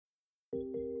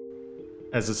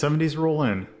As the 70s roll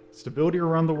in, stability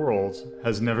around the world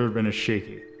has never been as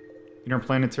shaky.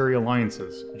 Interplanetary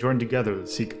alliances join together to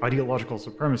seek ideological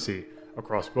supremacy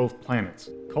across both planets.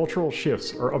 Cultural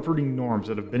shifts are uprooting norms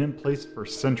that have been in place for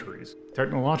centuries.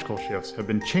 Technological shifts have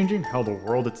been changing how the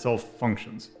world itself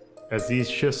functions. As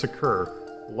these shifts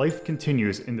occur, life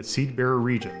continues in the Seedbearer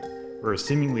region, where a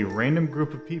seemingly random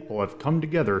group of people have come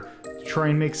together to try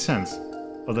and make sense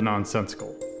of the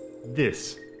nonsensical.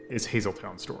 This is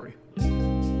Hazeltown Story.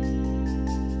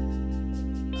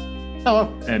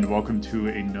 Hello, and welcome to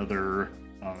another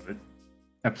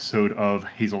episode of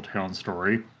Hazeltown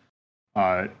Story.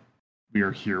 We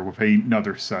are here with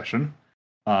another session.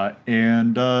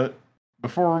 And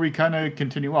before we kind of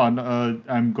continue on,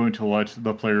 I'm going to let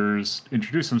the players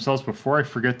introduce themselves before I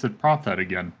forget to prompt that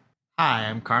again. Hi,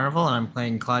 I'm Carnival, and I'm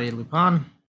playing Claudia Lupin.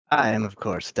 I am, of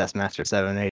course, Deathmaster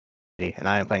 780, and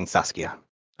I am playing Saskia.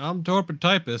 I'm Torpid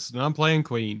Typist, and I'm playing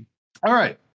Queen. All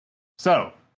right.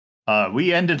 So,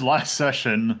 we ended last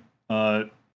session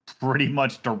pretty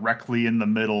much directly in the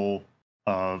middle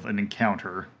of an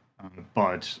encounter.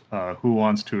 But who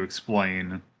wants to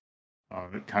explain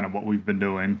kind of what we've been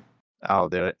doing? I'll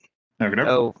do it. Okay.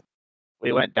 So,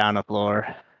 we went down the floor.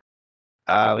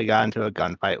 We got into a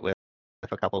gunfight with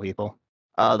a couple people.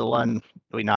 The one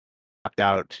we knocked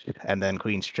out, and then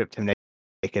Queen stripped him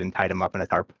naked and tied him up in a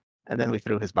tarp. And then we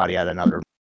threw his body at another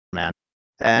man.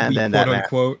 And then that man,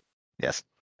 unquote. yes.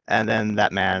 And then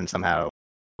that man somehow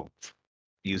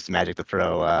used magic to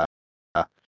throw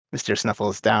Mr.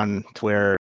 Snuffles down to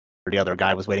where the other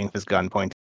guy was waiting with his gun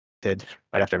pointed right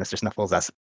after Mr. Snuffles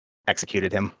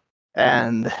executed him.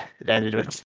 And it ended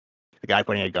with the guy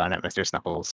pointing a gun at Mr.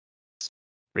 Snuffles.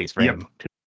 Freeze frame.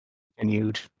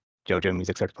 Continued. JoJo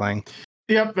music starts playing.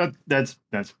 Yep, that's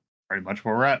pretty much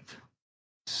where we're at.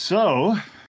 So,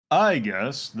 I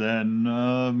guess then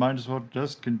might as well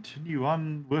just continue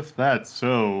on with that.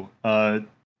 So,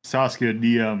 Saskia,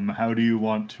 DM, how do you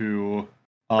want to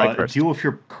deal with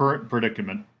your current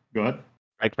predicament? Go ahead.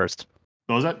 Strike first.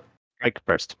 What was that? Strike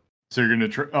first. So you're going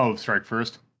to strike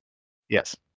first?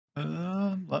 Yes.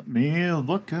 Let me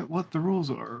look at what the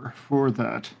rules are for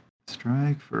that.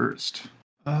 Strike first.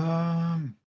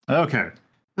 Okay.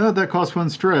 That costs 1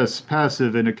 stress.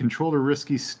 Passive in a controlled or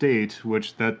risky state,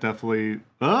 which that definitely.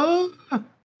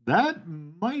 That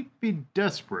might be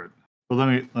desperate.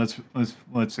 But let's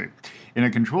see. In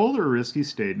a controlled or risky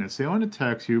state, an assailant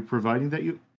attacks you, providing that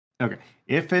you. Okay.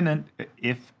 If in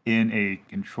a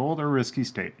controlled or risky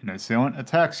state, an assailant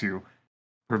attacks you,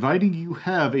 providing you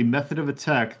have a method of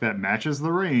attack that matches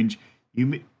the range,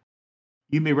 you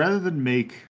may rather than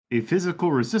make a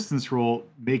physical resistance roll,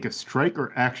 make a strike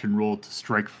or action roll to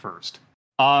strike first.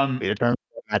 We determined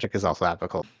that magic is also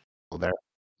applicable there.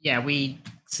 Yeah, we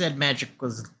said magic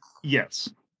was. Yes,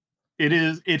 it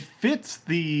is. It fits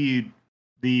the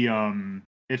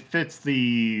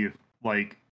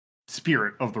like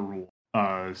spirit of the rule.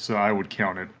 So I would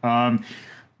count it.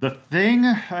 The thing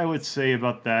I would say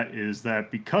about that is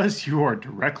that because you are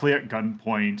directly at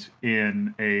gunpoint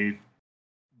in a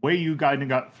way you kind of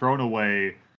got thrown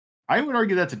away, I would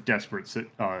argue that's a desperate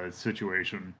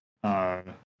situation. Though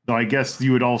I guess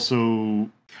you would also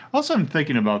I'm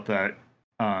thinking about that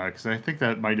because I think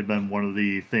that might have been one of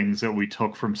the things that we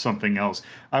took from something else.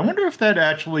 I wonder if that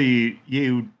actually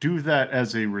you do that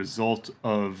as a result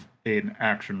of an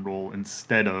action roll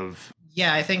instead of.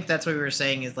 Yeah, I think that's what we were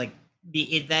saying is like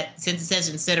since it says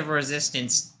instead of a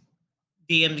resistance,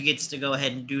 DM gets to go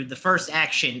ahead and do the first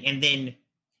action, and then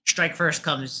strike first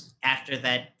comes after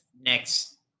that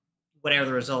next, whatever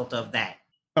the result of that.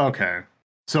 Okay,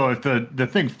 so if the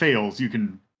thing fails, you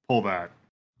can pull that.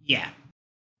 Yeah.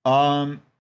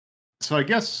 So I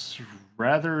guess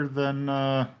rather than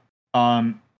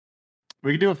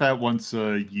we can deal with that once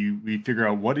we figure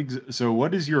out what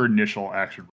is your initial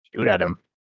action? Shoot at him.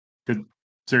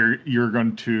 So you're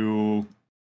going to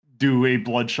do a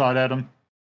bloodshot at him?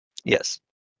 Yes.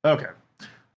 Okay.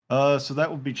 So that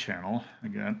will be channel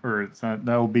again, or it's not.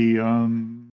 That will be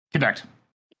connect.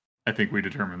 I think we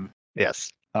determined.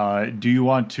 Yes. Do you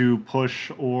want to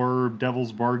push or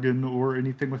devil's bargain or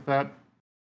anything with that?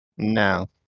 No.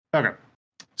 Okay.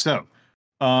 So,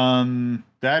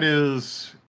 that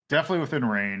is definitely within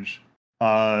range.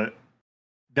 That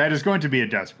is going to be a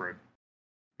desperate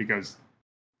because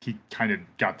he kind of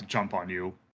got the jump on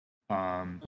you. I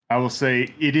will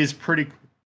say it is pretty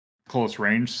close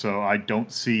range, so I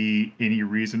don't see any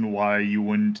reason why you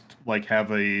wouldn't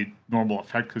have a normal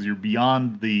effect because you're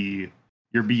beyond the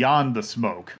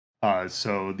smoke.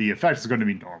 So the effect is going to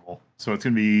be normal. So it's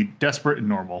going to be desperate and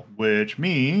normal, which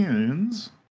means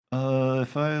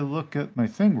if I look at my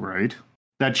thing right,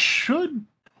 that should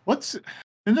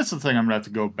and this is the thing I'm gonna have to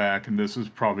go back, and this is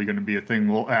probably gonna be a thing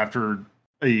after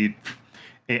a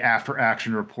after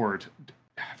action report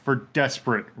for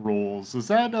desperate rolls. Is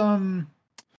that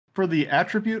for the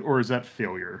attribute or is that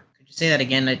failure? Could you say that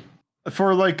again?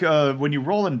 For when you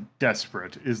roll in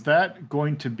desperate, is that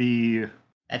going to be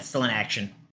That's still an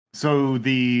action. so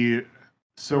The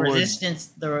resistance,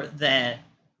 the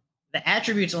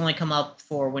attributes only come up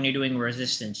for when you're doing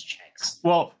resistance checks.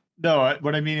 Well, no,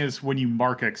 what I mean is when you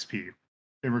mark XP.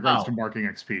 In regards to marking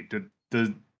XP,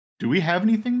 do we have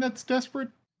anything that's desperate?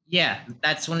 Yeah,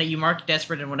 that's when you mark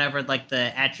desperate, and whenever like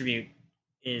the attribute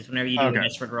is whenever you do a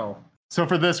desperate roll. So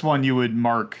for this one, you would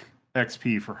mark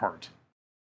XP for heart.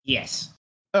 Yes.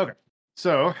 Okay.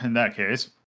 So in that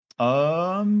case,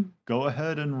 go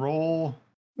ahead and roll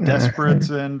desperate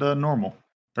and normal,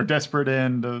 or desperate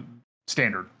and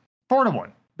standard. 4 and a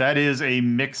 1. That is a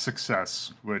mixed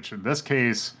success, which in this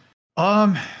case,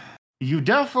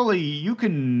 you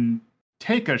can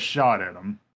take a shot at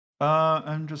him.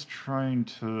 I'm just trying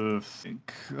to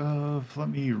think of. Let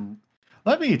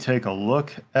me take a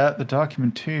look at the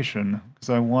documentation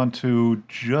because I want to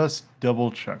just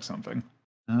double check something.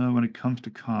 When it comes to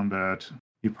combat,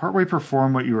 you partway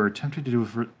perform what you are attempting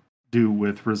to do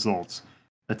with results.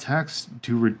 Attacks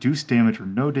do reduce damage or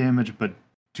no damage, but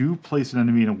do place an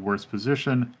enemy in a worse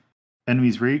position.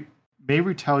 Enemies may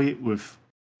retaliate with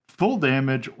full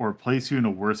damage or place you in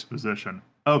a worse position.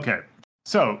 Okay,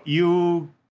 so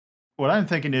what I'm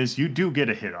thinking is you do get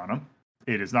a hit on him.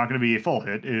 It is not going to be a full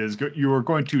hit. You are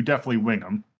going to definitely wing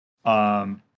him.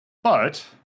 But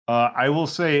I will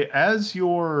say as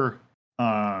your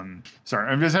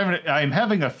sorry, I'm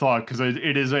having a thought because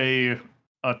it is a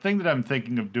thing that I'm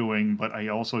thinking of doing, but I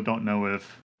also don't know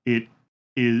if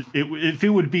if it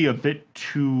would be a bit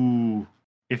too.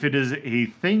 If it is a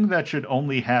thing that should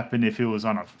only happen if it was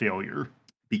on a failure,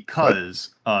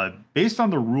 because based on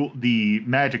the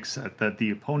magic set that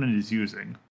the opponent is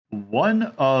using,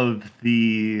 one of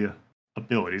the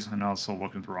abilities, and I also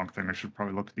looked at the wrong thing. I should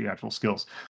probably look at the actual skills,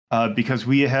 because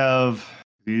we have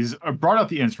these brought out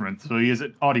the instrument. So he is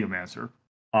an audiomancer.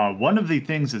 One of the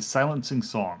things is silencing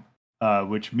song,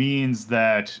 which means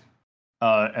that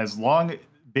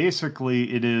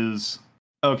basically it is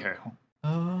okay.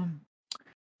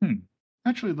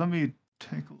 Actually, let me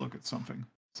take a look at something.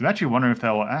 So I'm actually wondering if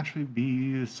that will actually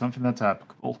be something that's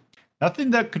applicable. Nothing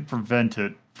that could prevent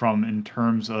it from in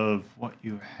terms of what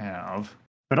you have.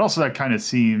 But also that kind of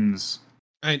seems...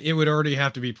 And it would already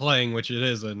have to be playing, which it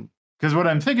isn't. Because what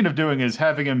I'm thinking of doing is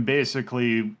having him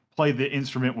basically play the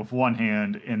instrument with one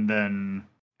hand and then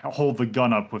hold the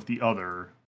gun up with the other.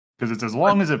 Because it's as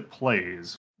long as it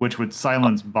plays, which would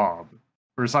silence Bob.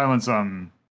 Or silence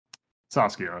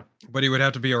Saskia. But he would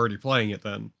have to be already playing it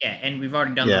then. Yeah, and we've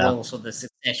already done the roll, so the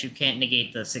success, you can't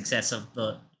negate the success of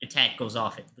the attack goes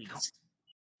off at least.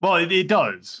 Well, it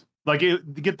does. Like, you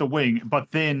get the wing,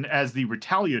 but then as the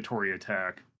retaliatory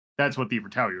attack, that's what the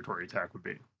retaliatory attack would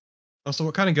be. Also,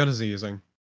 what kind of gun is he using?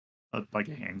 Like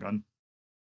a handgun.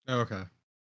 Oh, okay.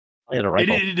 I had a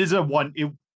rifle. It is a one...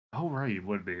 right, it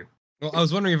would be. Well, I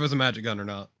was wondering if it was a magic gun or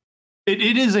not. It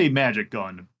is a magic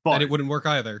gun, but... And it wouldn't work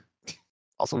either.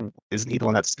 Also, isn't he the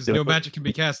one that's... Because no magic can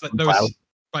be cast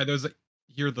by those that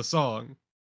hear the song.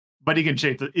 But he can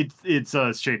shape it's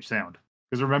a shape sound.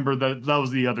 Because remember that was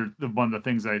one of the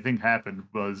things that I think happened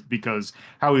was because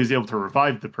how he was able to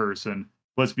revive the person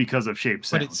was because of shape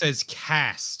sound. But it says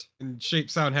cast, and shape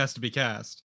sound has to be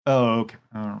cast. Oh, okay.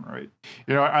 All right.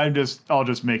 I'll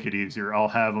just make it easier. I'll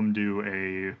have him do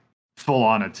a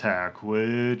full-on attack,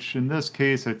 which in this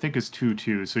case I think is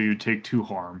 2/2, so you take 2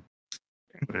 harm.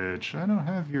 Which I don't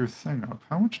have your thing up.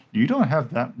 How much? You don't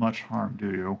have that much harm,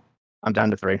 do you? I'm down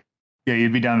to 3. Yeah,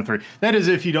 you'd be down to 3. That is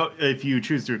if you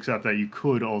choose to accept that, you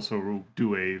could also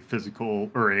do a physical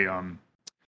or a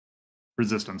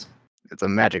resistance. It's a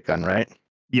magic gun, right?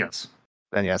 Yes.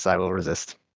 Then yes, I will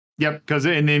resist. Yep, because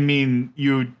I mean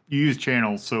you use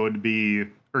channels, so it'd be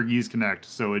use connect,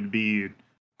 so it'd be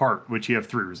heart, which you have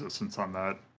 3 resistance on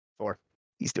that. 4.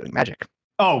 He's doing magic.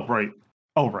 Oh right.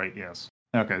 Yes.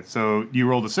 Okay, so you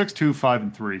rolled a 6, 2, 5,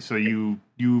 and 3. So you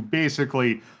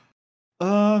basically,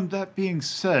 that being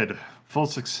said, full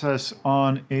success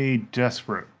on a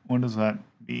desperate. What does that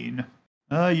mean?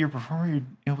 Your performer you're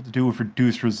able to do with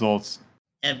reduced results.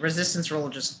 A resistance roll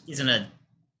just isn't an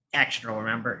action roll.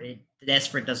 Remember, the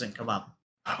desperate doesn't come up.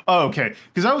 Oh, okay,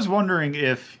 because I was wondering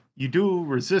if you do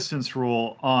resistance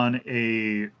roll on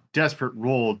a desperate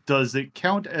roll, does it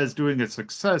count as doing a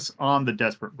success on the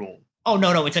desperate roll? Oh,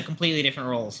 no, it's a completely different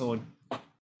roll.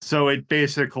 So it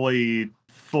basically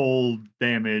full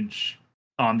damage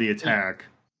on the attack.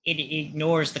 It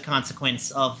ignores the consequence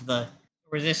of the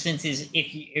resistance is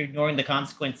if you're ignoring the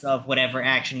consequence of whatever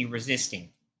action you're resisting.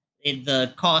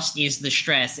 The cost is the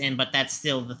stress, but that's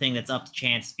still the thing that's up to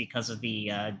chance because of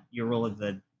the you're rolling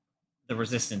the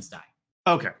resistance die.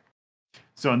 Okay.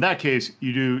 So in that case,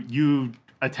 you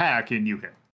attack and you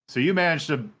hit. So you manage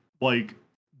to like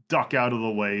duck out of the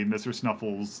way. Mr.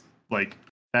 Snuffles like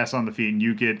pass on the feet, and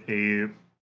you get a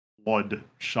blood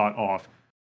shot off.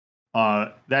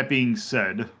 That being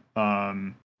said,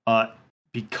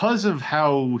 because of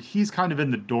how he's kind of in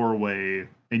the doorway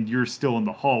and you're still in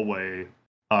the hallway,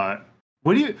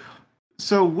 would you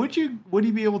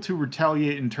be able to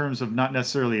retaliate in terms of not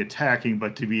necessarily attacking,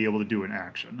 but to be able to do an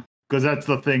action? Because that's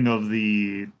the thing of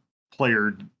the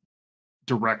player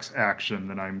directs action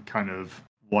that I'm kind of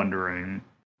wondering.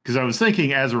 Because I was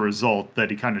thinking as a result that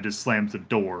he kind of just slams the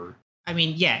door. I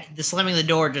mean, yeah, the slamming the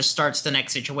door just starts the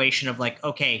next situation of like,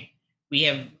 okay, we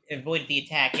have avoided the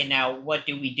attack, and now what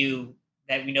do we do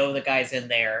that we know the guy's in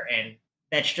there, and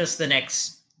that's just the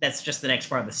next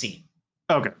part of the scene.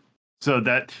 Okay. So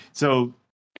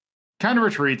kind of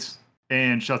retreats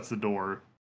and shuts the door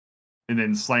and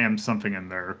then slams something in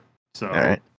there. So All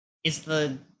right. Is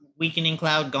the weakening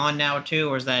cloud gone now too,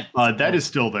 or is that that is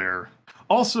still there.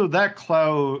 Also, that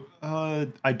cloud,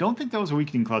 I don't think that was a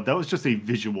weakening cloud. That was just a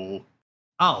visual.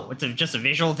 Oh, it's just a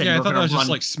visual thing. Yeah, I thought that was just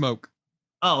like smoke.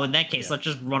 Oh, in that case, let's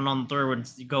just run on through and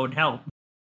go and help.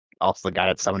 Also, the guy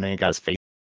that's summoning got his face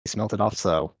melted off,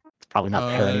 so it's probably not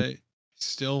there.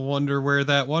 Still wonder where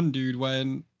that one dude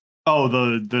went. Oh,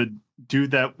 the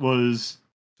dude that was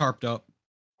tarped up.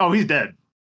 Oh, he's dead.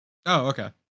 Oh, okay.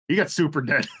 He got super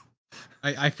dead.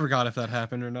 I forgot if that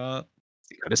happened or not.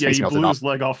 Yeah, he blew his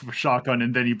leg off of a shotgun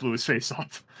and then he blew his face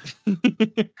off.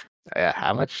 Yeah,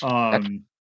 how much? Add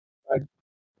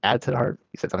to the heart.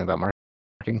 You said something about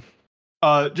marking.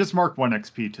 Just mark 1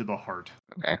 XP to the heart.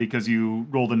 Okay. Because you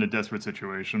rolled in a desperate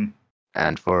situation.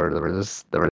 And for the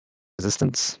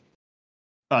resistance?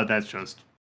 That's just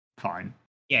fine.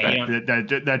 Yeah, that, you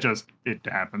don't... that just it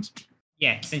happens.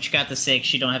 Yeah, since you got the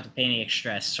 6, you don't have to pay any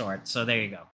extra stress. So there you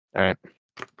go. All right.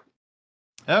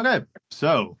 Okay,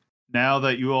 so now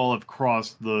that you all have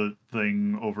crossed the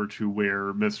thing over to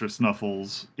where Mr.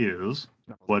 Snuffles is,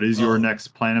 what is your next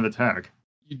plan of attack?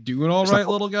 You doing all right,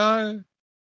 little guy?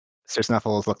 Mr.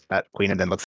 Snuffles looks at Queen and then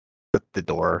looks at the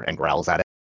door and growls at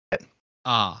it.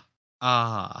 I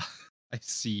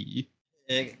see.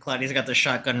 Claudia's got the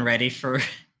shotgun ready for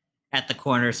at the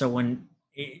corner, so when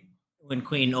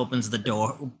Queen opens the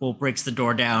door, Bull breaks the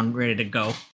door down, ready to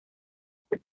go.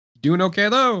 Doing okay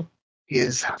though? He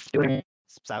is doing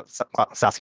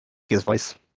Saskia's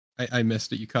voice. I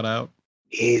missed it. You cut out.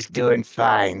 He's doing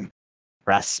fine.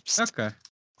 Rasps. Okay.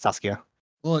 Saskia.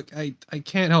 Look, I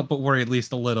can't help but worry at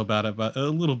least a little bit about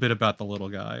the little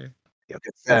guy. Your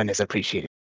concern is appreciated,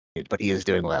 but he is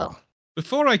doing well.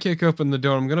 Before I kick open the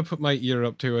door, I'm gonna put my ear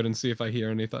up to it and see if I hear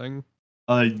anything.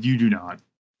 You do not.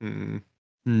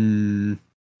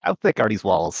 How thick are these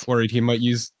walls? Worried he might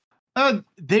use.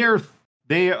 They are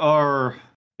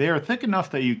thick enough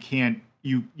that you can't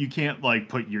like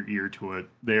put your ear to it.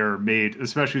 They are made,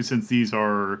 especially since these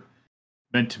are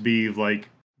meant to be like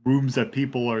rooms that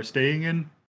people are staying in.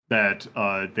 That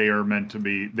they are made to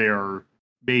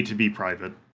be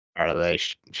private. Are they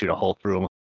shoot a hole through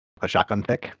a shotgun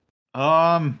pick?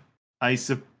 You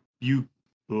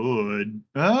could.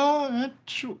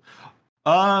 Sure.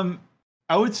 I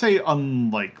would say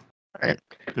unlikely. Right.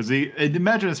 Because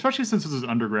imagine, especially since this is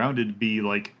underground, it'd be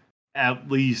like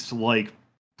at least like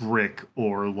brick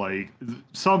or like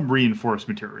some reinforced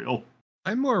material.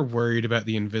 I'm more worried about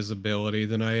the invisibility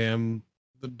than I am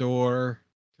the door,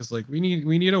 because like we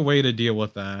need a way to deal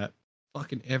with that.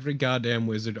 Fucking every goddamn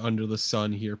wizard under the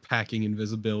sun here packing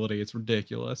invisibility. It's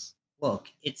ridiculous. Look,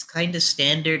 it's kind of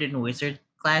standard in wizard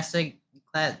class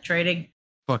trading.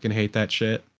 Fucking hate that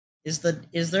shit. Is the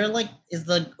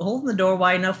hole in the door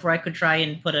wide enough where I could try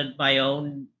and put my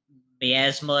own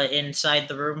miasma inside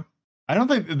the room? I don't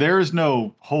think there is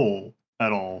no hole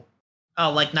at all.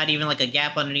 Oh, like not even like a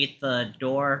gap underneath the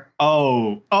door?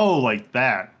 Oh, like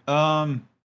that.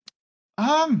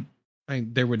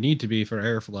 There would need to be for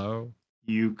airflow.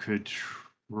 You could.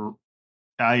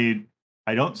 I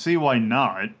don't see why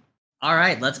not. All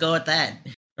right, let's go with that.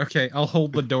 Okay, I'll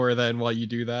hold the door then while you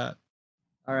do that.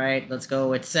 All right, let's go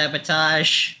with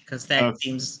sabotage, because that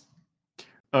seems...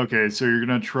 Okay, so you're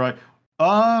gonna try...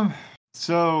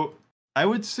 So I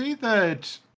would say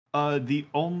that the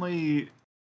only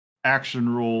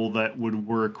action roll that would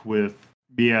work with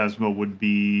miasma would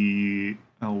be...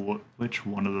 which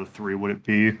one of the 3 would it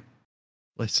be?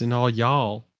 Listen, all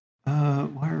y'all.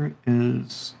 Where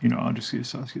is... I'll just use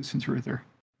Saskia since you're right there.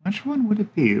 Which one would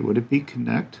it be? Would it be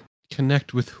Connect?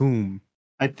 Connect with whom?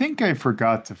 I think I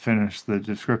forgot to finish the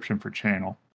description for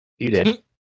channel. You did.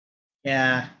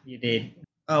 Yeah, you did.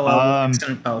 Oh well, it's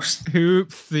gonna post.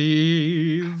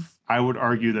 Oopsies. I would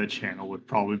argue that channel would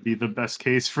probably be the best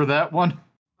case for that one.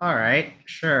 All right,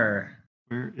 sure.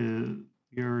 Where is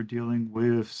you're dealing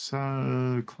with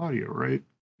Claudia, right?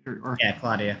 Here you are. Yeah,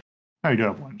 Claudia. Oh, you do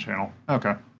have one channel.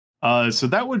 Okay. So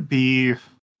that would be,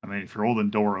 I mean, if you're holding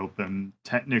door open,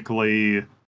 technically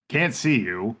can't see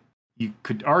you. You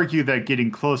could argue that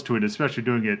getting close to it, especially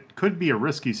doing it, could be a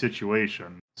risky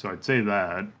situation. So I'd say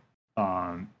that.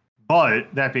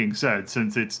 But that being said,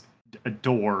 since it's a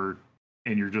door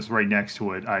and you're just right next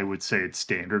to it, I would say it's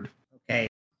standard. Okay,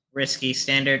 risky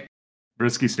standard.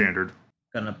 Risky standard.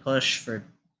 Gonna push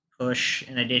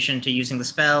in addition to using the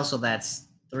spell, so that's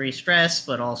 3 stress,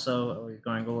 but also we're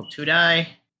going to go with 2 die.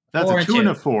 That's 4 a and 2 and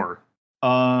 2. a 4.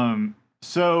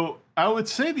 So I would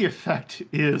say the effect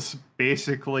is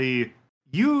basically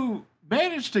you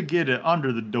manage to get it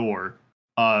under the door,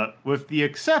 with the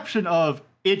exception of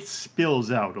it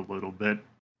spills out a little bit,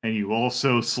 and you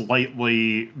also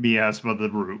slightly miasma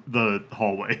the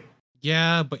hallway.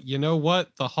 Yeah, but you know what?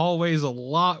 The hallway's a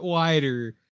lot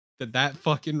wider than that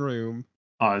fucking room.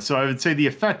 So I would say the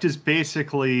effect is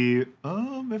basically,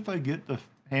 if I get the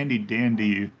handy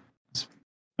dandy.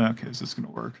 Okay, is this going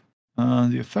to work?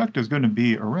 The effect is going to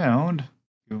be around,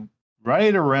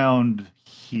 right around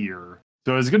here.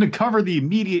 So it's going to cover the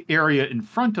immediate area in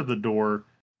front of the door,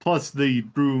 plus the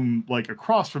room like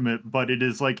across from it, but it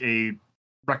is like a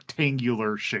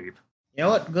rectangular shape. You know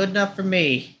what? Good enough for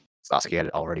me. Sasuke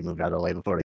had already moved out of the way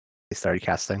before they started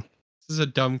casting. This is a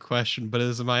dumb question, but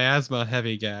is miasma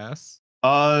heavy gas?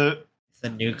 It's a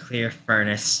nuclear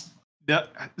furnace.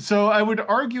 So I would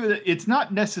argue that it's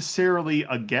not necessarily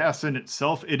a gas in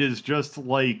itself. It is just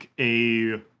like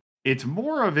it's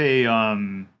more of a,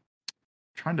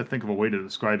 trying to think of a way to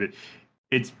describe it.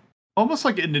 It's almost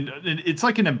like it's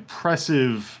like an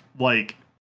impressive, like,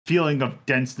 feeling of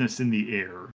denseness in the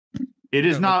air. It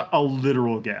is not a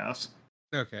literal gas.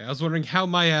 Okay, I was wondering how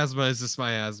miasma is this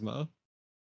miasma?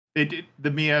 The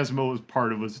miasma was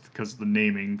part of it was because of the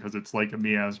naming, because it's like a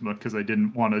miasma, because I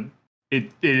didn't want to.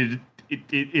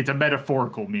 It's a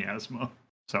metaphorical miasma.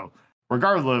 So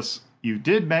regardless, you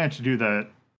did manage to do that.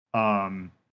 So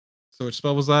which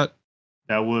spell was that?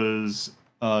 That was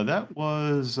let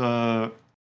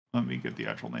me get the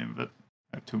actual name of it.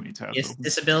 I have too many tabs. Yes, Open.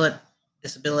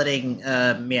 disabilitating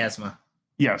miasma.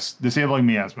 Yes, disabling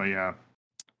miasma, yeah.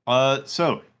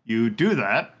 So you do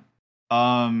that.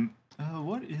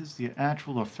 What is the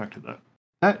actual effect of that?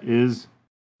 That is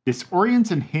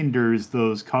disorients and hinders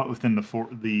those caught within the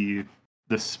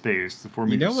space, the 4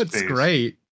 meter space. You know what's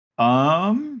great?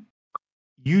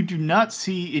 You do not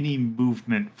see any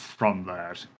movement from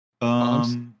that.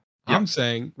 I'm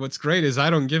saying what's great is I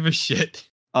don't give a shit.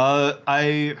 So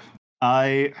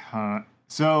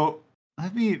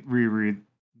let me reread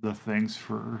the things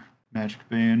for Magic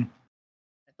Bane.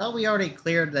 I thought we already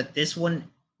cleared that this one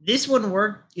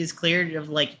is cleared of,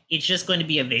 like, it's just going to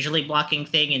be a visually blocking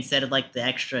thing instead of like the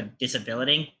extra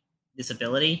disability.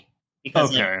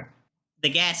 Because like, the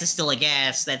gas is still a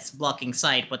gas that's blocking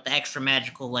sight, but the extra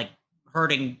magical, like,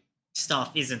 hurting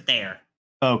stuff isn't there.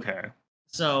 Okay.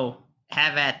 So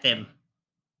have at them.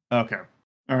 Okay.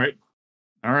 All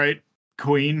right.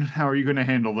 Queen, how are you going to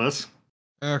handle this?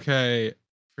 Okay.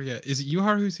 Forget. Is it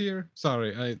Yuhar who's here?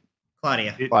 Sorry,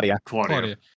 Claudia.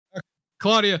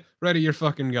 Claudia, ready your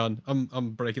fucking gun.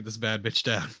 I'm breaking this bad bitch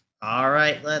down. All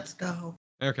right, let's go.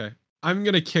 Okay. I'm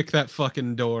gonna kick that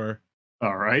fucking door.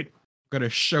 All right. I'm gonna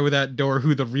show that door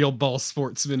who the real ball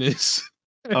sportsman is.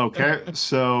 Okay,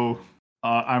 so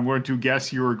I'm going to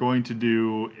guess you are going to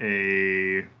do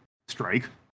a strike.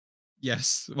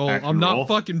 Yes. Well, Action I'm not roll.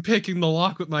 fucking picking the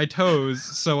lock with my toes,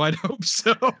 so I'd hope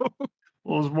so.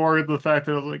 Well, it's more the fact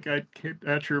that I was like, I can't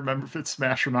actually remember if it's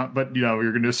smash or not, but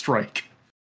you're going to strike.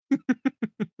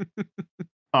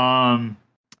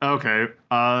 Okay.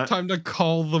 Time to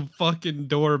call the fucking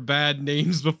door bad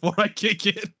names before I kick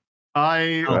it.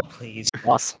 Oh, please.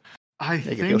 Boss. I Make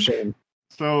it feel think shame.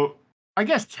 so. I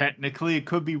guess technically it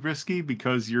could be risky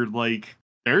because you're like,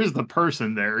 there's the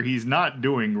person there. He's not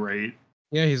doing great.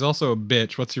 Yeah, he's also a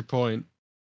bitch. What's your point?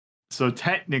 So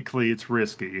technically it's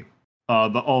risky.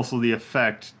 But also the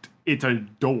effect, it's a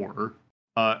door.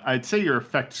 I'd say your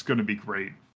effect's going to be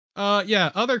great.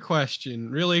 Yeah, other question,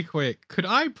 really quick. Could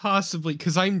I possibly,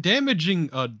 because I'm damaging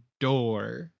a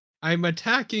door, I'm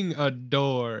attacking a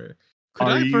door. Could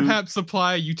Are I you- perhaps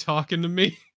apply you talking to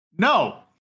me? No!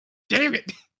 Damn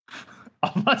it!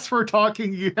 Unless we're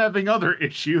talking you having other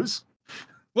issues.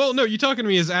 Well, no, you talking to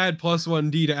me is add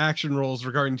 +1d to action rolls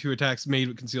regarding 2 attacks made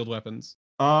with concealed weapons.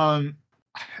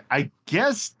 I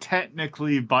guess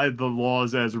technically by the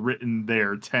laws as written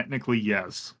there, technically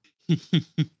yes.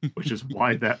 Which is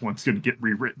why that one's going to get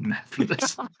rewritten after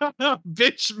this.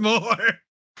 Bitch more.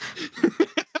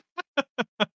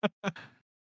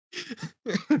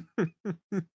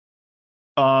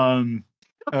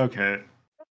 Okay.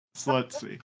 So let's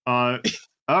see.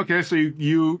 Okay, so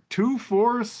you 2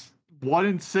 force, 1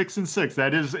 and 6 and 6.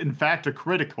 That is in fact a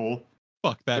critical.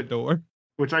 Fuck that door.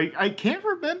 Which I can't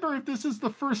remember if this is the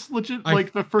first legit, I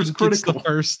the first think critical. It's the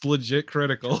first legit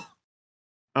critical.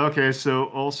 Okay, so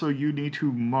also you need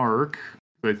to mark.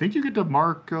 I think you get to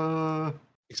mark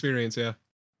Experience, yeah.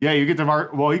 Yeah, you get to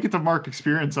mark. Well, you get to mark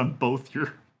experience on both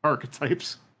your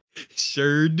archetypes.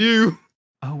 Sure do.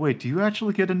 Oh wait, do you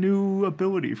actually get a new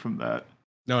ability from that?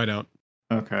 No, I don't.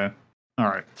 Okay. All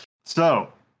right.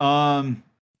 So,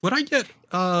 would I get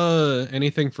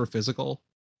anything for physical?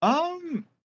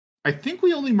 I think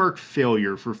we only mark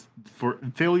failure for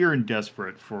failure and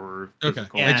desperate for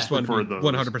physical. Okay. I just want to be those.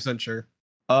 100% sure.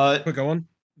 Go on.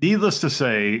 Needless to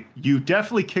say, you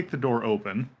definitely kick the door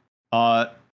open.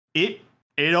 It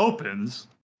opens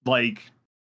like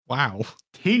wow.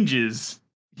 Hinges.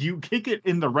 You kick it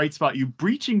in the right spot. You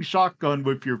breaching shotgun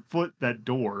with your foot that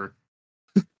door.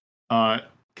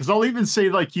 Because I'll even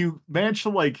say you managed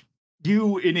to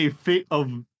you in a fit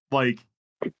of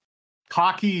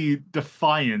cocky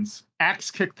defiance, axe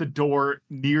kick the door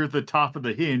near the top of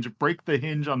the hinge, break the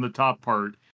hinge on the top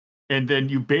part, and then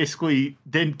you basically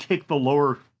then kick the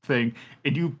lower thing,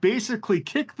 and you basically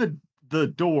kick the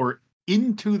door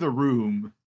into the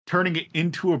room, turning it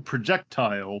into a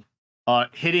projectile,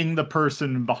 hitting the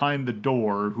person behind the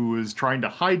door who is trying to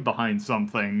hide behind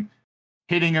something,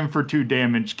 hitting him for 2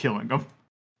 damage, killing him.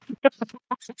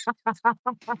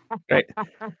 Great.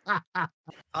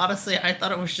 Honestly, I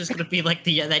thought it was just gonna be that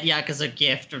Yakuza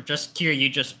gift of just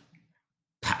Kiryu just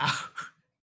pow.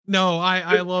 No,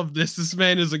 I love this. This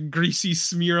man is a greasy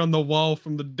smear on the wall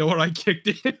from the door I kicked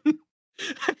in.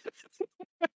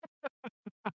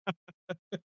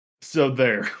 So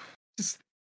there.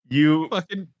 You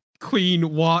fucking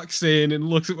queen walks in and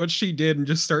looks at what she did and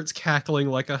just starts cackling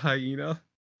like a hyena.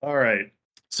 All right.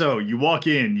 So you walk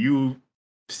in, you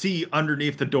see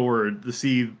underneath the door,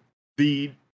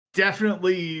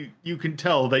 definitely you can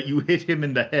tell that you hit him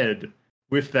in the head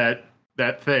with that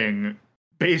thing.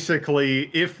 Basically,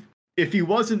 if he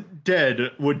wasn't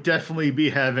dead, would definitely be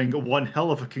having one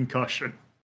hell of a concussion.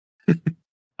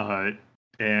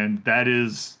 And that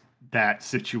is that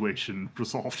situation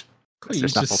resolved.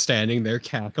 He's just standing there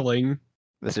cackling.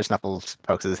 Mr. Snuffles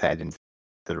pokes his head into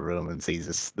the room and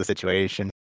sees the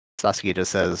situation. Sasuke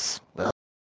just says, "Well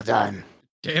done."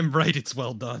 Damn right it's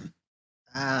well done.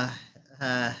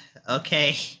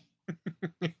 Okay.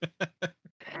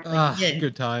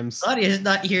 Good times. Claudia's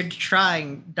not here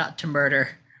trying not to murder,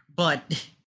 but...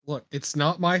 Look, it's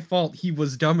not my fault he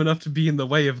was dumb enough to be in the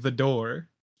way of the door.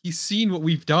 He's seen what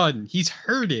we've done. He's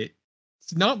heard it.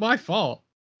 It's not my fault.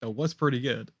 It was pretty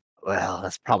good. Well,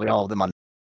 that's probably all of them on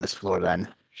this floor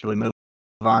then. Should we move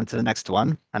on to the next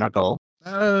one and our goal?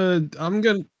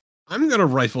 I'm gonna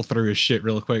rifle through his shit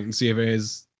real quick and see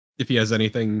if he has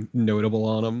anything notable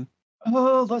on him.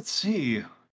 Let's see.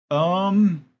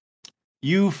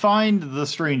 You find the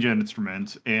strange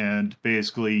instrument, and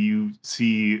basically you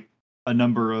see a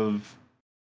number of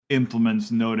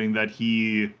implements noting that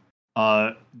he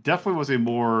definitely was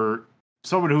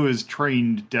someone who is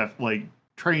trained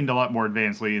a lot more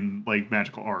advancedly in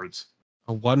magical arts.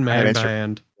 A one-man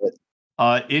band.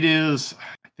 It is,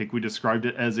 I think we described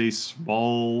it as a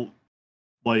small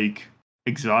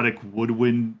exotic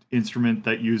woodwind instrument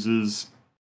that uses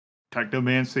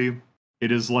technomancy.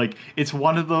 It is it's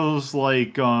one of those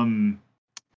really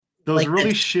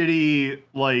shitty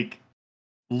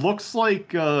looks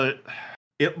like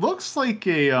it looks like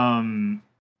a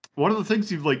one of the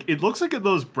things it looks like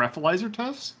those breathalyzer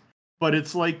tests, but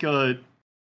it's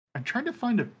I'm trying to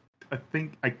find a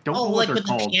thing. I don't know what they're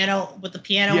called. With the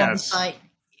piano on the side.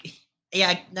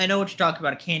 Yeah, I know what you're talking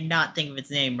about. I cannot think of its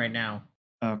name right now.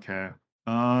 Okay.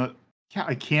 Yeah,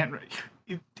 I can't.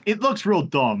 It looks real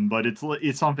dumb, but it's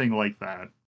something like that.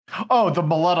 Oh, the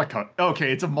melodica.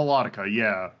 Okay, it's a melodica.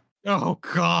 Yeah. Oh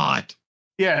God.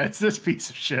 Yeah, it's this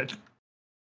piece of shit.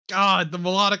 God, the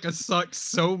melodica sucks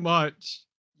so much.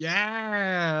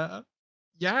 Yeah.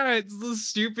 Yeah, it's the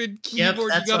stupid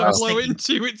keyboard you gotta blow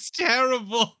into. It's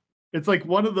terrible. It's like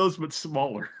one of those, but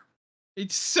smaller.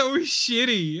 It's so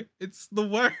shitty. It's the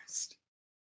worst.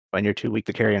 When you're too weak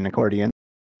to carry an accordion.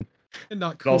 And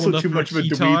not cool also enough too for much of a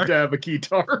guitar. dweeb to have a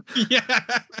guitar. Yeah.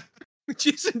 Which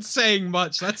isn't saying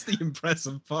much. That's the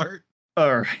impressive part.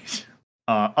 All right.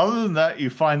 Other than that, you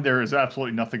find there is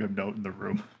absolutely nothing of note in the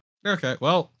room. Okay,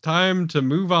 well, time to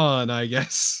move on, I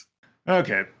guess.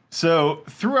 Okay, so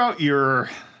throughout your,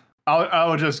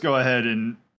 I'll just go ahead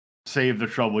and save the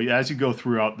trouble as you go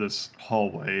throughout this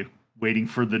hallway, waiting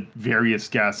for the various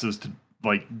gases to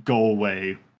like go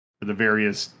away, for the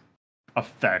various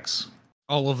effects.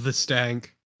 All of the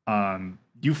stank.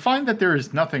 You find that there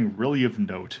is nothing really of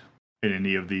note in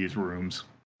any of these rooms.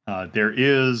 There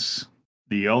is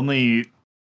the only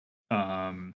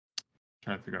trying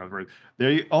to figure out the word.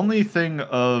 The only thing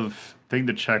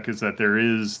to check is that there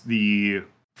is the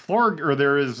floor, or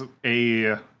there is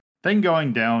a thing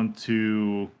going down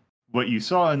to what you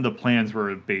saw in the plans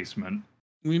were a basement.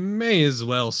 We may as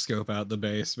well scope out the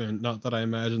basement. Not that I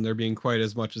imagine there being quite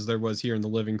as much as there was here in the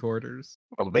living quarters.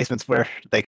 Well, the basement's where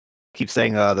they keep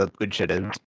saying the good shit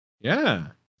is. Yeah,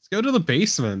 let's go to the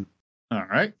basement. All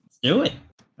right. Let's do it.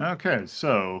 Okay,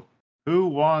 so who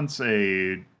wants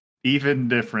a even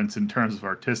difference in terms of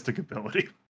artistic ability?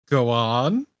 Go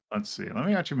on. Let's see. Let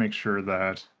me actually make sure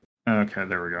that. Okay,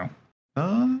 there we go.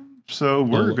 So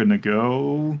we're gonna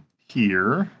go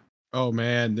here. Oh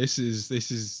man, this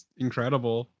is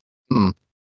incredible. Hmm.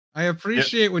 I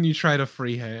appreciate when you try to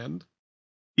freehand.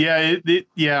 Yeah,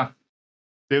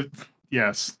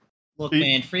 yes. Look,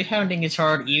 man, freehanding is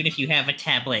hard even if you have a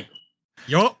tablet.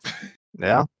 Yup.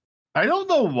 Yeah. I don't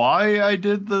know why I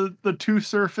did the two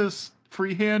surface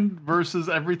freehand versus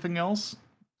everything else.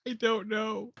 I don't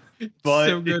know. It's But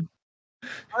so good.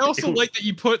 I also like that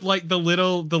you put like the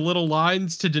little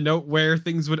lines to denote where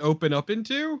things would open up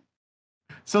into.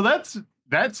 So that's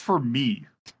for me.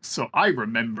 So I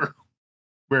remember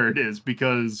where it is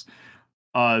because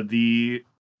to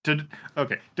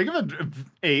give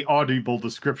a audible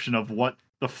description of what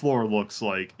the floor looks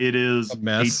like. It is a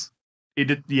mess.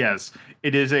 Yes,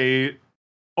 it is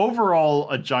overall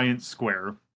a giant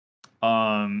square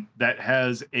that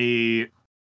has a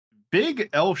big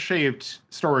L-shaped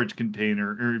storage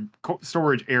container or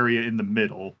storage area in the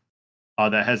middle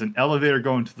that has an elevator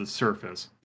going to the surface.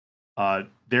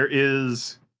 There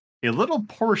is a little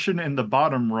portion in the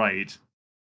bottom right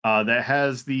that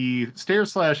has the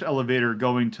stair/elevator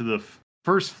going to the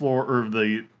first floor, or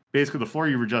basically the floor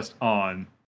you were just on,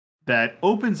 that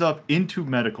opens up into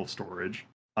medical storage,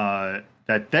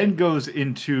 that then goes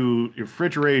into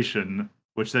refrigeration,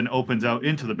 which then opens out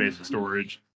into the basic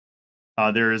storage.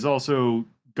 There is also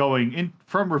going in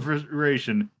from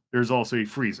refrigeration, there's also a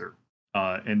freezer.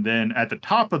 And then at the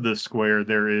top of this square,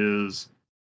 there is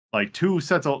like two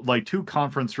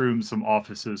conference rooms, some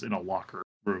offices, and a locker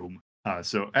room.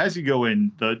 So as you go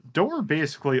in, the door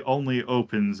basically only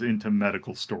opens into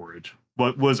medical storage,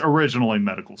 what was originally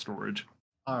medical storage.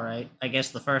 All right. I guess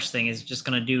the first thing is just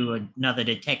gonna do another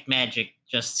detect magic,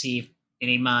 just see if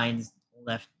any minds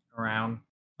left around.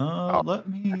 Let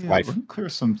me clear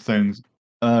some things.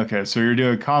 Okay, so you're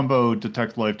doing combo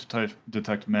detect life,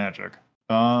 detect magic.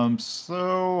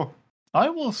 So I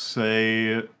will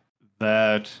say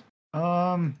that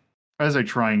as I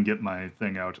try and get my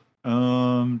thing out,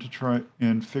 to try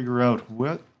and figure out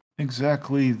what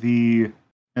exactly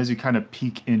as you kind of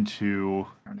peek into,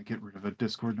 trying to get rid of a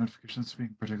Discord notification that's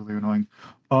being particularly annoying.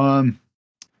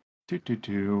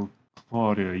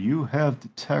 Claudia, you have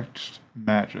detect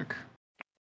magic.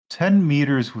 10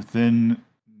 meters within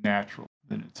natural.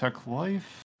 Then detect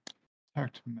life.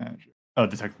 Detect magic. Oh,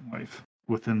 detect life.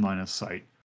 Within line of sight.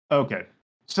 Okay.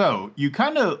 So you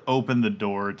kind of open the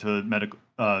door to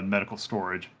medical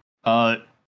storage.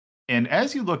 And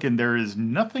as you look in, there is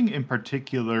nothing in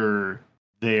particular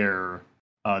there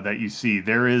that you see.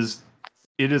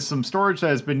 It is some storage that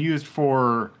has been used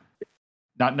for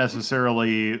not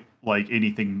necessarily like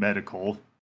anything medical.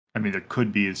 I mean, there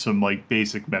could be some like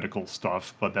basic medical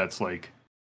stuff, but that's like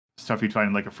stuff you'd find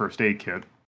in like a first aid kit.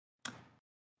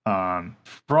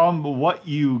 From what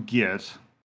you get,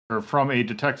 or from a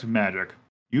detect magic,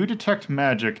 you detect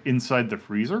magic inside the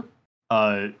freezer.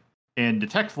 And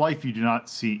detect life, you do not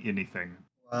see anything.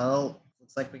 Well,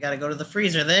 looks like we gotta go to the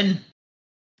freezer then.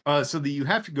 So that you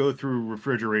have to go through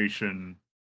refrigeration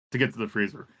to get to the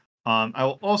freezer. I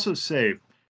will also say,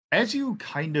 as you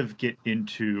kind of get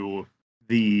into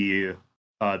the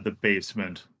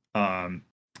basement,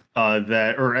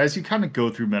 as you kind of go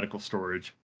through medical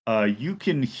storage, you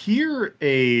can hear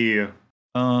a.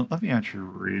 Let me actually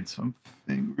read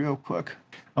something real quick.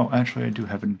 Oh, actually, I do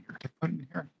have it in here. Did I put it in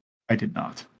here? I did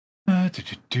not.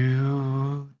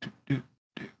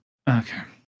 Okay.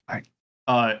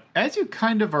 As you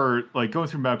kind of are like going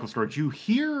through medical storage, you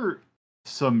hear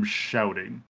some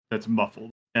shouting that's muffled.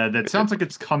 That sounds like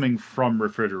it's coming from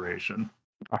refrigeration.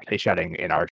 Are they shouting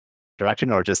in our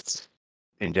direction or just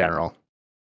in general?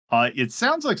 It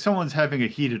sounds like someone's having a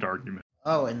heated argument.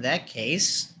 Oh, in that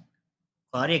case,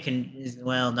 Claudia can.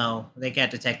 Well, no, they can't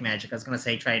detect magic. I was gonna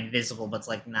say try invisible, but it's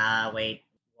like, nah, wait,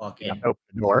 walk You have in. to open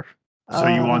the door. So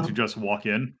you want to Um, just walk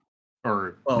in?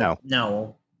 Or Well, No.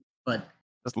 no, but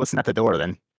Just listen at the door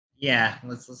then. yeah,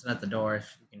 let's listen at the door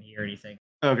if we can hear anything.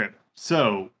 okay.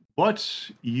 So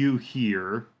what you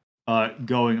hear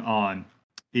going on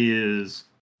is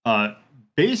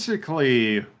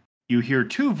basically you hear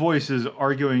two voices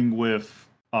arguing with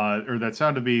or that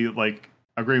sound to be like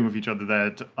agreeing with each other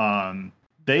that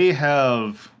they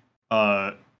have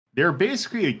they're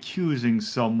basically accusing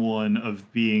someone of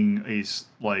being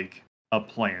like a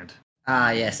plant.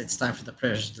 Ah, yes, it's time for the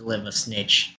prisoner to live a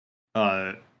snitch.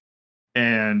 Uh,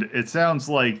 and it sounds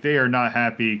like they are not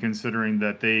happy considering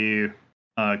that they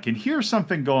can hear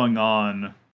something going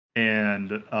on and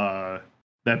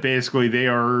that basically they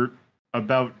are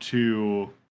about to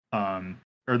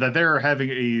or that they're having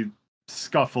a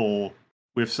scuffle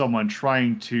with someone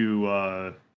trying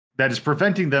to that is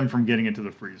preventing them from getting into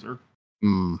the freezer.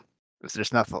 Mr.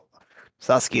 Snuffle.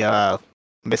 Saskia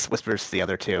whispers to the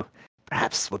other two.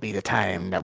 Perhaps would be the time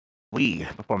that we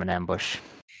perform an ambush.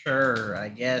 Sure, I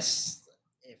guess.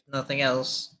 If nothing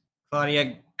else,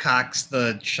 Claudia cocks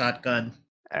the shotgun.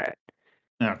 All right.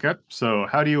 Okay, so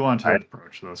how do you want to All right.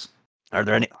 approach this? Are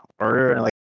there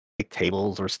like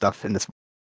tables or stuff in this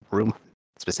room,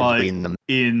 specifically in the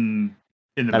in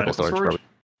the medical storage?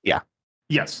 Yeah.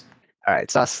 Yes. All right.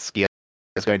 Saskia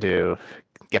is going to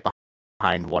get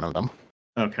behind one of them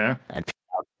Okay. and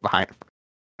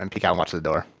peek out and watch the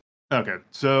door. Okay.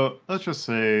 So let's just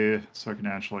say so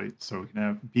we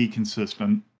can be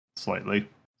consistent slightly.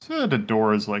 So the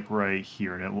door is like right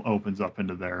here and it opens up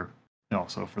into there.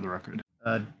 Also, for the record.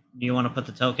 Do you want to put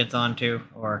the tokens on too,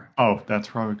 or? Oh, that's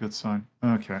probably a good sign.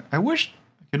 Okay. I wish.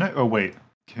 Can I? Oh wait.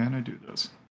 Can I do this?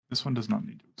 This one does not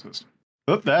need to exist.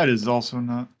 Oh, that is also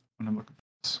not what I'm looking for.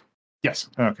 This. Yes.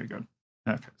 Okay. Good.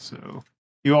 Okay. So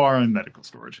you are in medical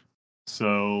storage.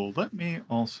 So let me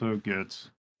also get.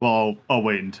 Well, I'll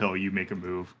wait until you make a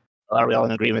move. Are we all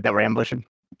in agreement that we're ambushing?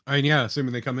 I mean, yeah,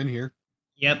 assuming they come in here.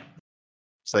 Yep.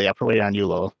 So yeah, we're waiting on you,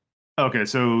 Lowell. Okay.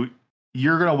 So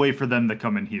you're gonna wait for them to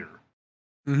come in here.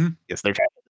 Mm-hmm. Yes, they're trying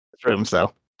to get this room,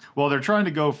 so. Well, they're trying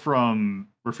to go from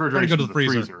refrigeration to to the the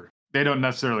freezer. freezer. They don't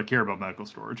necessarily care about medical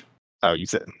storage. Oh, you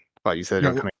said Yeah, they're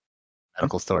coming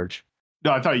medical storage.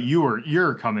 No, I thought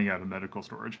you're coming out of medical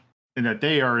storage, and that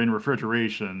they are in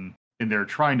refrigeration, and they're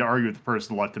trying to argue with the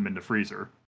person to let them into freezer.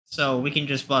 So we can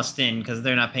just bust in because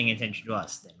they're not paying attention to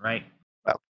us, then, right?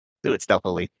 Well, do it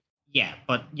stealthily. Yeah,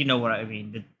 but you know what I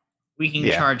mean. We can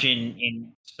Yeah. charge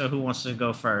in. So who wants to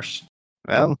go first?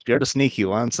 Well, you're the sneaky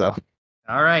one, so.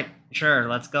 All right, sure,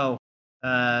 let's go.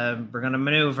 We're gonna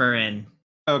maneuver in.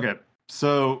 Okay,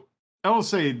 so I will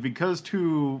say because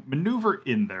to maneuver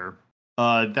in there,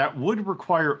 that would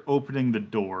require opening the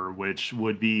door, which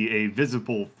would be a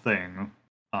visible thing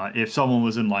if someone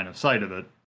was in line of sight of it.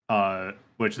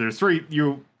 Which there's three.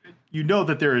 You know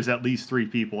that there is at least three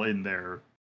people in there,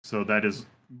 so that is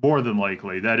more than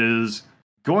likely. That is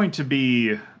going to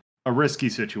be a risky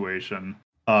situation.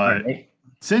 Right.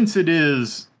 Since it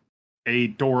is a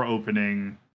door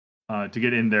opening to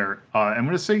get in there, I'm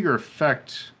going to say your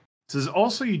effect. Says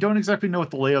also you don't exactly know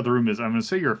what the layout of the room is. I'm going to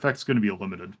say your effect's going to be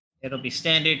limited. It'll be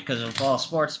standard because it's all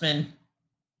sportsmen.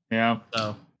 Yeah.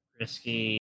 So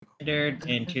risky, standard,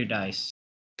 and 2 dice.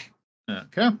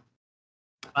 Okay.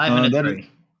 5 and a that 3.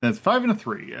 That's 5 and a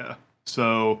 3. Yeah.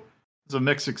 So it's a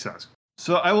mixed success.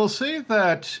 So I will say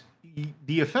that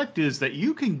the effect is that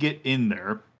you can get in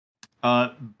there,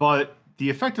 but the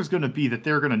effect is going to be that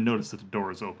they're going to notice that the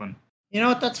door is open. You know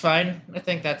what? That's fine. I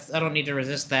think I don't need to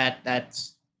resist that.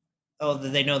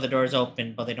 They know the door's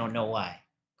open, but they don't know why.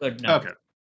 Good enough.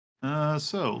 Okay.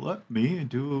 So let me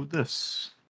do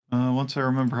this. Once I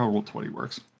remember how Roll20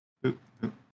 works.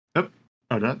 Yep.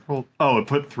 Oh, that roll. Oh, it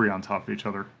put 3 on top of each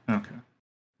other. Okay.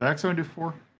 Did I actually do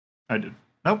 4? I did.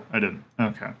 Nope, I didn't.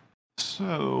 Okay.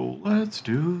 So let's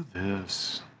do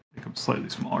this. Make them slightly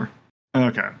smaller.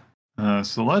 Okay.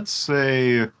 So let's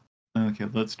say. Okay,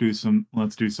 let's do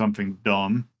something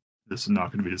dumb. This is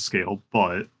not going to be to scale,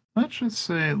 but let's just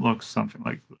say it looks something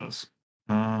like this.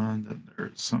 Then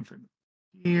there's something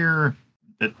here.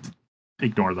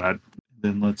 Ignore that.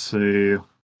 Then let's say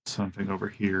something over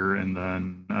here, and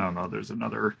then I don't know. There's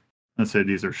another. Let's say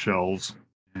these are shelves,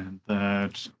 and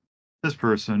that this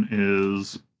person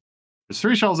is. There's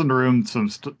 3 shelves in the room. Some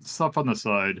stuff on the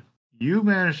side. You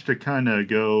managed to kind of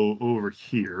go over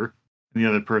here. and the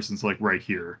other person's like right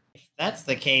here. If that's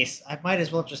the case, I might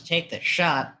as well just take the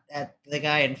shot at the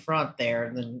guy in front there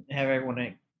and then have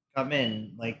everyone come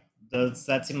in. Like, does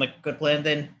that seem like a good plan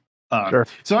then? Sure.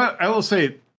 So I will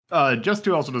say, just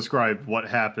to also describe what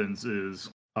happens is,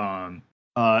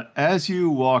 as you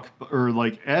walk, or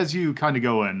like as you kind of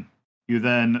go in, you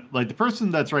then, like, the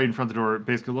person that's right in front of the door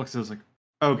basically looks at us like,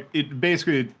 okay, it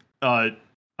basically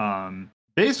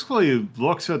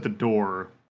looks at the door,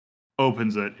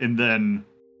 opens it, and then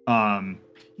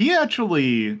he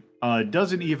actually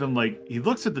doesn't even, like, he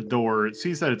looks at the door,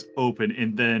 sees that it's open,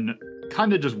 and then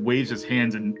kind of just waves his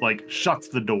hands and like shuts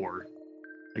the door.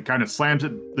 It kind of slams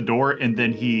at the door, and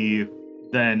then he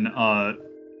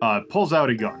pulls out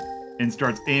a gun and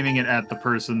starts aiming it at the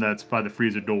person that's by the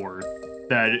freezer door.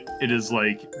 That it is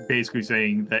like basically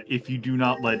saying that if you do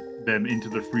not let them into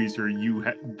the freezer,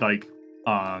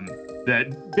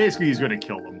 that basically he's going to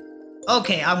kill them.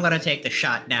 Okay, I'm gonna take the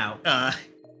shot now.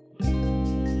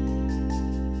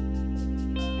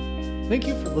 Thank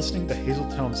you for listening to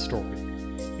Hazeltown Story.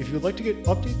 If you would like to get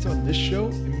updates on this show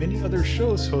and many other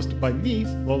shows hosted by me,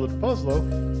 Lola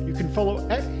DePuzlo, you can follow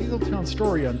at Hazeltown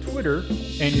Story on Twitter,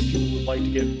 and if you would like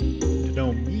to get to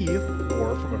know me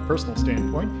more from a personal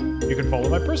standpoint, you can follow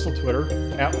my personal Twitter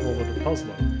at Lola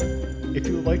DePuzlo. If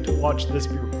you would like to watch this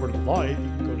be recorded live, you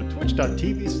can go to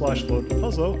twitch.tv/Lola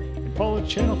DePuzlo and follow the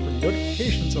channel for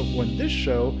notifications of when this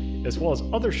show, as well as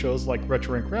other shows like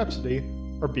Retro Rank Rhapsody,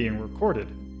 are being recorded.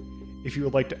 If you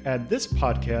would like to add this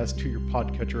podcast to your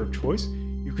podcatcher of choice,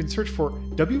 you can search for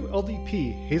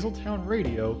WLDP Hazeltown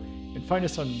Radio and find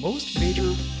us on most major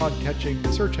podcatching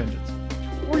search engines.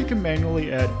 Or you can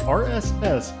manually add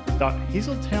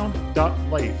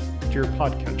rss.hazeltown.life to your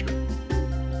podcatcher.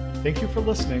 Thank you for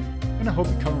listening, and I hope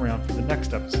you come around for the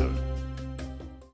next episode.